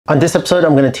On this episode,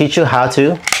 I'm going to teach you how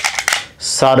to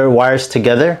solder wires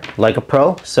together like a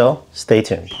pro, so stay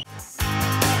tuned.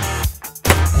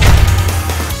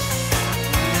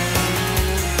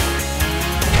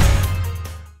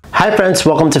 Hi friends,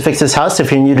 welcome to Fix This House.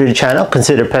 If you're new to the channel,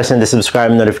 consider pressing the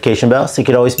subscribe and notification bell so you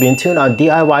can always be in tune on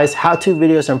DIYs, how-to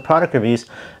videos, and product reviews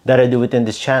that I do within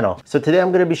this channel. So today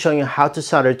I'm going to be showing you how to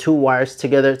solder two wires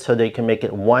together so they can make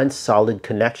it one solid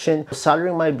connection.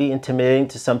 Soldering might be intimidating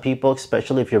to some people,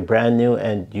 especially if you're brand new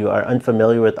and you are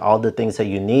unfamiliar with all the things that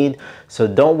you need. So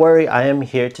don't worry, I am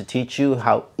here to teach you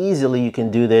how easily you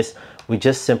can do this with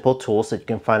just simple tools that you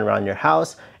can find around your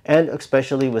house, and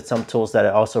especially with some tools that I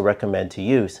also recommend to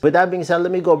use. With that being said,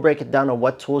 let me go break it down on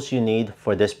what tools you need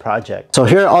for this project. So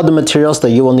here are all the materials that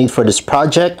you will need for this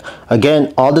project.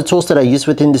 Again, all the tools that I use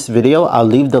within this video, I'll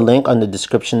leave the link on the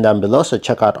description down below, so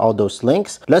check out all those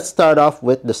links. Let's start off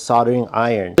with the soldering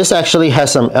iron. This actually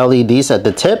has some LEDs at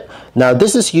the tip. Now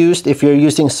this is used if you're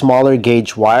using smaller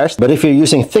gauge wires, but if you're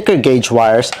using thicker gauge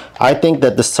wires, I think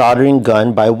that the soldering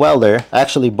gun by Weller,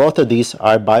 actually both of these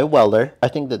are by Weller, I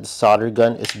think that the solder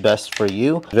gun is best for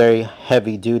you. Very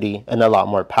heavy duty and a lot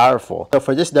more powerful. So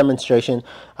for this demonstration,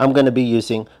 I'm going to be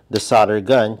using the solder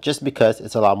gun just because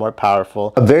it's a lot more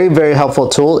powerful. A very helpful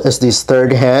tool is these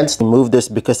third hands. You move this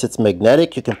because it's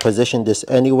magnetic. You can position this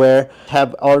anywhere.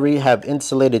 Already have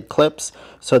insulated clips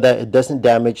so that it doesn't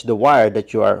damage the wire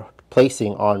that you are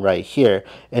placing on right here,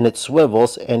 and it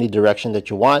swivels any direction that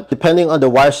you want. Depending on the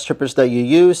wire strippers that you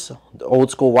use, the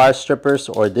old school wire strippers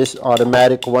or this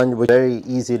automatic one, which is very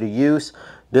easy to use.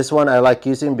 This one I like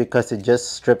using because it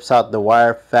just strips out the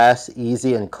wire fast,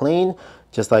 easy, and clean,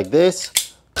 just like this.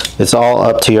 It's all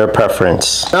up to your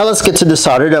preference. Now let's get to the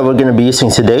solder that we're going to be using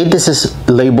today. This is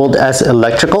labeled as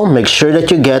electrical. Make sure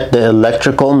that you get the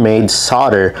electrical made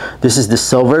solder. This is the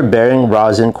silver bearing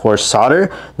rosin core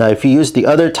solder. Now if you use the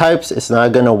other types, it's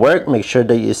not going to work. Make sure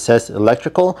that it says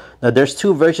electrical. Now there's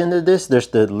two versions of this. There's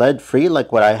the lead free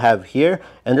like what I have here,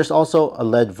 and there's also a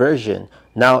lead version.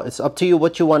 Now it's up to you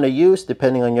what you want to use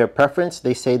depending on your preference.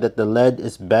 They say that the lead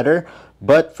is better,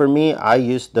 but for me, I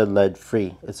use the lead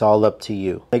free. It's all up to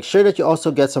you. Make sure that you also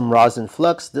get some rosin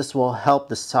flux. This will help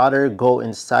the solder go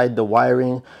inside the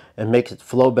wiring and make it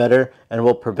flow better, and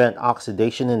will prevent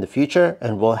oxidation in the future,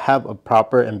 and will have a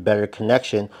proper and better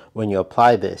connection when you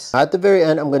apply this. At the very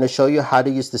end, I'm going to show you how to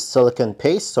use the silicone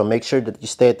paste, so make sure that you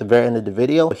stay at the very end of the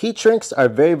video. Heat shrinks are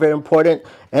very important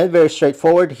and very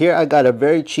straightforward. Here I got a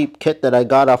very cheap kit that I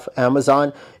got off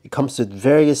Amazon. It comes with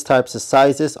various types of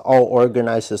sizes, all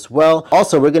organized as well.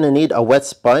 Also, we're going to need a wet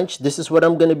sponge. This is what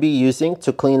I'm going to be using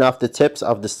to clean off the tips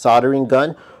of the soldering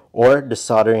gun or the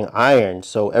soldering iron.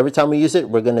 So every time we use it,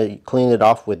 we're going to clean it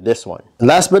off with this one.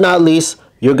 Last but not least,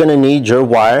 you're going to need your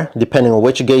wire depending on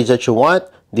which gauge that you want.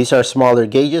 These are smaller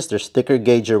gauges, there's thicker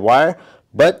gauge wire,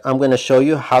 but I'm going to show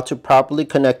you how to properly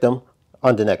connect them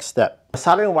on the next step.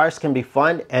 Soldering wires can be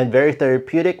fun and very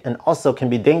therapeutic, and also can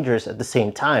be dangerous at the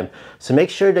same time. So make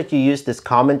sure that you use these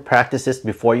common practices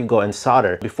before you go and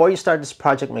solder. Before you start this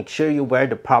project, make sure you wear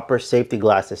the proper safety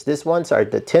glasses. These ones are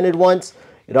the tinted ones.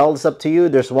 It all is up to you.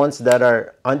 There's ones that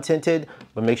are untinted,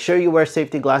 but make sure you wear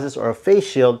safety glasses or a face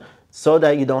shield so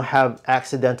that you don't have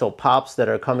accidental pops that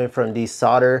are coming from these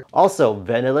solder. Also,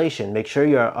 ventilation. Make sure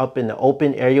you're up in the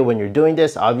open area when you're doing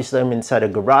this. Obviously, I'm inside a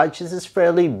garage. This is a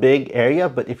fairly big area,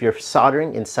 but if you're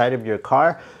soldering inside of your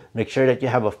car, make sure that you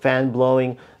have a fan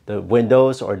blowing, the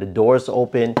windows or the doors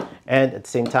open, and at the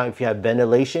same time, if you have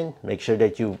ventilation, make sure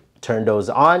that you turn those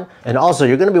on. And also,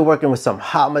 you're going to be working with some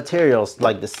hot materials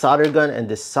like the solder gun and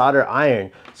the solder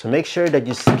iron, so make sure that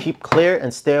you keep clear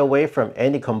and stay away from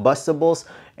any combustibles,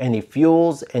 any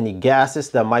fuels, any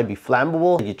gases that might be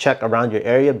flammable. You check around your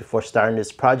area before starting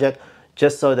this project,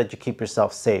 just so that you keep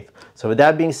yourself safe. So with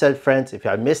that being said, friends, if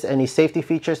I missed any safety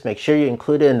features, make sure you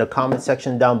include it in the comment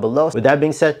section down below. With that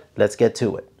being said, let's get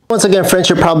to it. Once again, friends,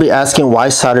 you're probably asking why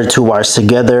solder two wires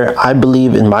together. I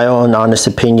believe, in my own honest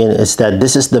opinion, is that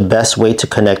this is the best way to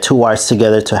connect two wires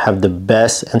together to have the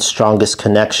best and strongest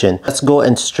connection. Let's go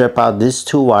and strip out these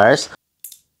two wires.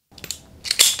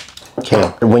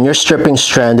 Okay, when you're stripping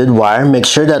stranded wire, make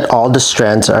sure that all the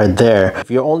strands are there.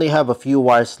 If you only have a few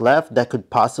wires left, that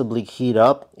could possibly heat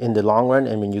up in the long run,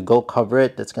 and when you go cover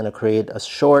it, that's going to create a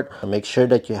short. Make sure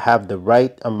that you have the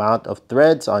right amount of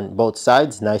threads on both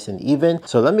sides, nice and even.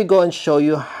 So let me go and show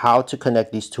you how to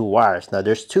connect these two wires. Now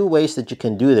there's two ways that you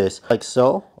can do this, like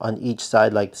so, on each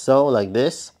side, like so, like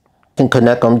this. You can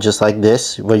connect them just like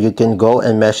this, where you can go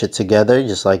and mesh it together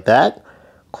just like that,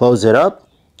 close it up,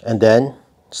 and then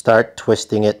start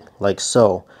twisting it like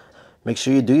so. Make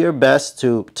sure you do your best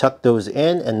to tuck those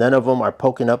in and none of them are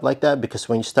poking up like that, because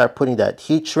when you start putting that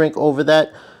heat shrink over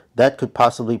that, that could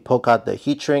possibly poke out the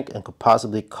heat shrink and could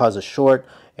possibly cause a short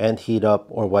and heat up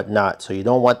or whatnot. So you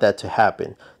don't want that to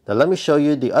happen. Now let me show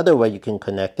you the other way you can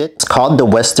connect it. It's called the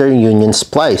Western Union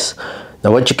splice.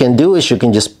 Now what you can do is you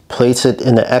can just place it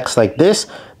in the X like this.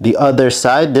 The other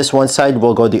side, this one side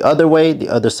will go the other way, the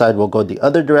other side will go the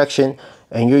other direction,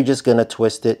 and you're just gonna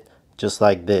twist it just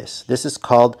like this. This is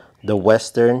called the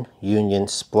Western Union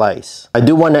splice. I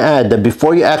do want to add that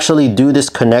before you actually do this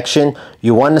connection,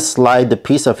 you want to slide the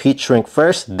piece of heat shrink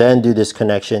first, then do this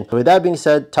connection. With that being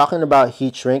said, talking about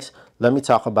heat shrinks, let me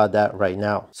talk about that right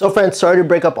now. So friends, sorry to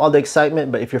break up all the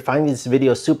excitement, but if you're finding this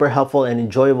video super helpful and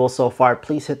enjoyable so far,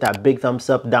 please hit that big thumbs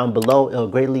up down below. It'll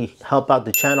greatly help out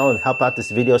the channel and help out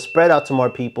this video spread out to more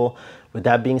people. With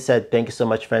that being said, thank you so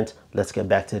much, friends. Let's get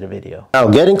back to the video. Now,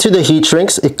 getting to the heat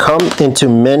shrinks, it comes into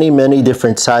many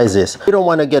different sizes. You don't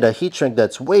want to get a heat shrink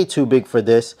that's way too big for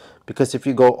this, because if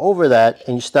you go over that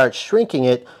and you start shrinking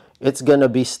it, it's gonna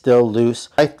be still loose.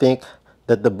 I think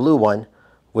that the blue one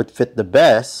would fit the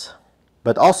best,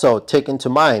 but also take into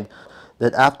mind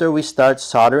that after we start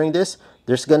soldering this,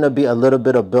 there's gonna be a little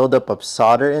bit of buildup of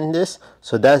solder in this,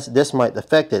 so this might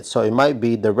affect it. So it might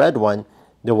be the red one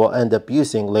that we'll end up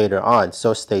using later on,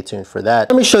 so stay tuned for that.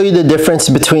 Let me show you the difference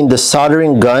between the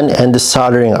soldering gun and the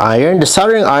soldering iron. The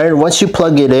soldering iron, once you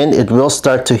plug it in, it will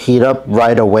start to heat up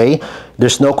right away.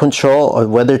 There's no control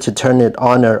of whether to turn it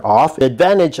on or off. The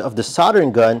advantage of the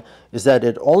soldering gun is that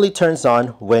it only turns on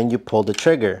when you pull the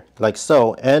trigger, like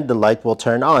so, and the light will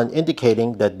turn on,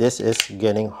 indicating that this is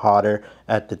getting hotter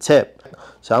at the tip.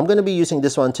 So I'm going to be using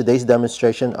this one in today's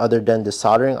demonstration other than the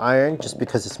soldering iron, just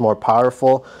because it's more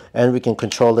powerful and we can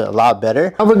control it a lot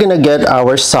better. Now we're going to get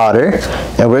our solder,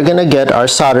 and we're going to get our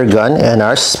solder gun and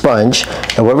our sponge,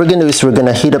 and what we're going to do is we're going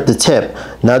to heat up the tip.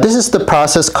 Now this is the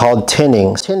process called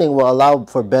tinning. Tinning will allow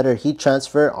for better heat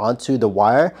transfer onto the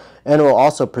wire, and will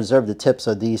also preserve the tips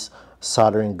of these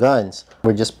soldering guns.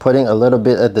 We're just putting a little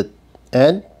bit at the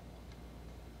end.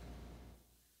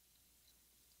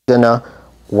 Gonna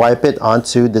wipe it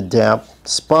onto the damp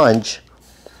sponge.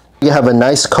 You have a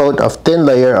nice coat of thin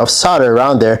layer of solder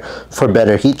around there for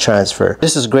better heat transfer.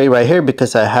 This is great right here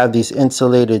because I have these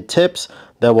insulated tips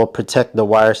that will protect the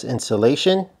wire's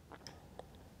insulation.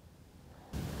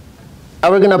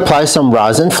 Now we're going to apply some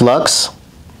rosin flux,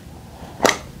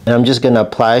 and I'm just going to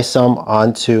apply some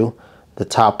onto the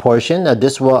top portion. Now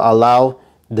this will allow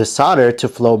the solder to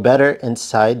flow better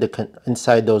inside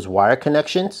those wire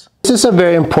connections. This is a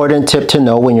very important tip to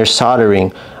know when you're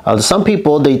soldering. Some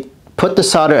people, they put the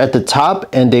solder at the top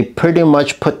and they pretty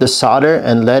much put the solder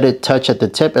and let it touch at the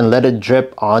tip and let it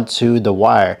drip onto the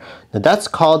wire. Now that's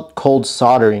called cold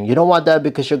soldering. You don't want that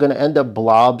because you're going to end up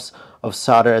blobs of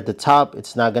solder at the top.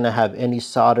 It's not going to have any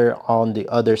solder on the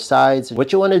other sides.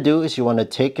 What you want to do is you want to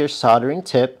take your soldering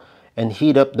tip and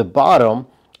heat up the bottom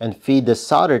and feed the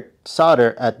solder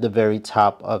at the very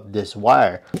top of this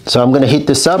wire. So I'm going to heat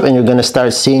this up, and you're going to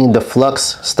start seeing the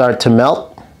flux start to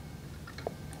melt.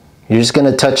 You're just going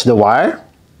to touch the wire.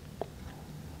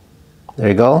 There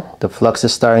you go. The flux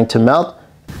is starting to melt.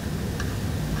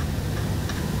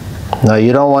 Now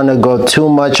you don't want to go too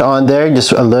much on there,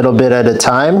 just a little bit at a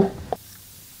time.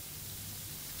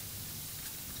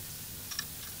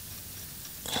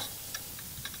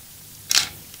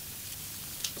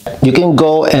 You can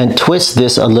go and twist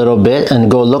this a little bit and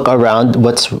go look around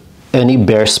what's any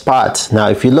bare spots. Now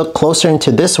if you look closer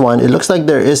into this one, it looks like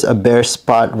there is a bare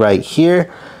spot right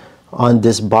here on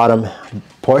this bottom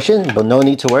portion, but no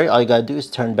need to worry. All you gotta do is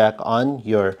turn back on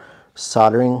your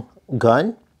soldering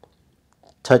gun,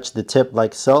 touch the tip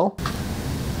like so.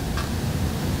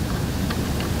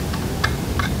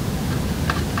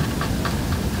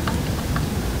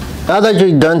 Now that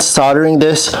you're done soldering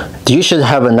this, you should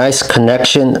have a nice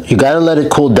connection. You gotta let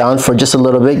it cool down for just a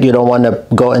little bit. You don't want to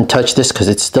go and touch this because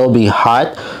it still be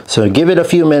hot. So give it a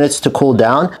few minutes to cool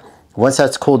down. Once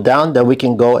that's cooled down, then we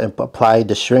can go and apply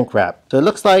the shrink wrap. So it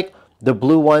looks like the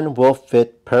blue one will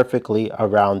fit perfectly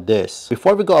around this.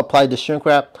 Before we go apply the shrink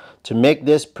wrap, to make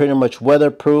this pretty much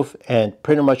weatherproof and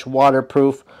pretty much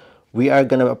waterproof, we are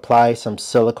gonna apply some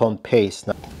silicone paste.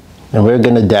 And we're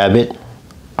gonna dab it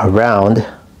around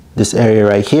this area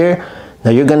right here.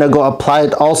 Now you're gonna go apply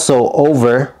it also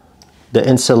over the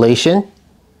insulation,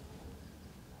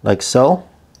 like so.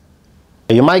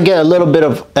 You might get a little bit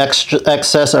of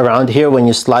excess around here when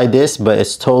you slide this, but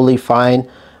it's totally fine.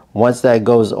 Once that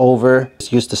goes over,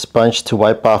 just use the sponge to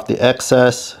wipe off the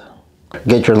excess.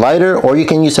 Get your lighter, or you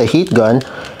can use a heat gun,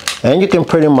 and you can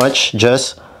pretty much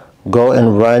just go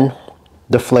and run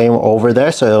the flame over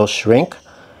there so it'll shrink.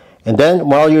 And then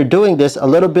while you're doing this, a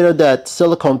little bit of that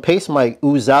silicone paste might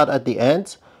ooze out at the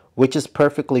end, which is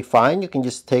perfectly fine. You can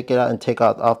just take it out and take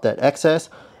out off that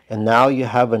excess. And now you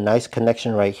have a nice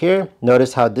connection right here.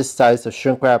 Notice how this size of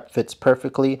shrink wrap fits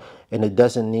perfectly and it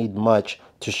doesn't need much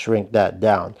to shrink that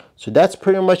down. So that's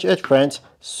pretty much it, friends.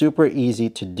 Super easy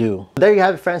to do. There you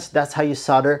have it, friends. That's how you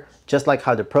solder, just like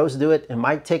how the pros do it. It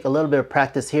might take a little bit of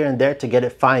practice here and there to get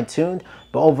it fine-tuned,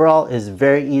 but overall it's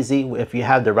very easy if you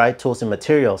have the right tools and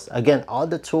materials. Again, all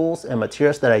the tools and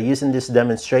materials that I use in this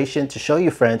demonstration to show you,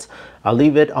 friends, I'll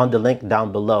leave it on the link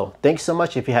down below. Thanks so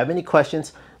much. If you have any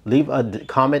questions, leave a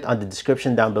comment on the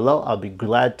description down below. I'll be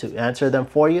glad to answer them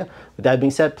for you. With that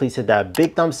being said, please hit that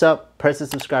big thumbs up, press the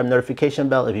subscribe notification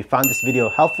bell if you found this video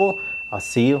helpful. I'll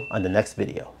see you on the next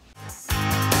video.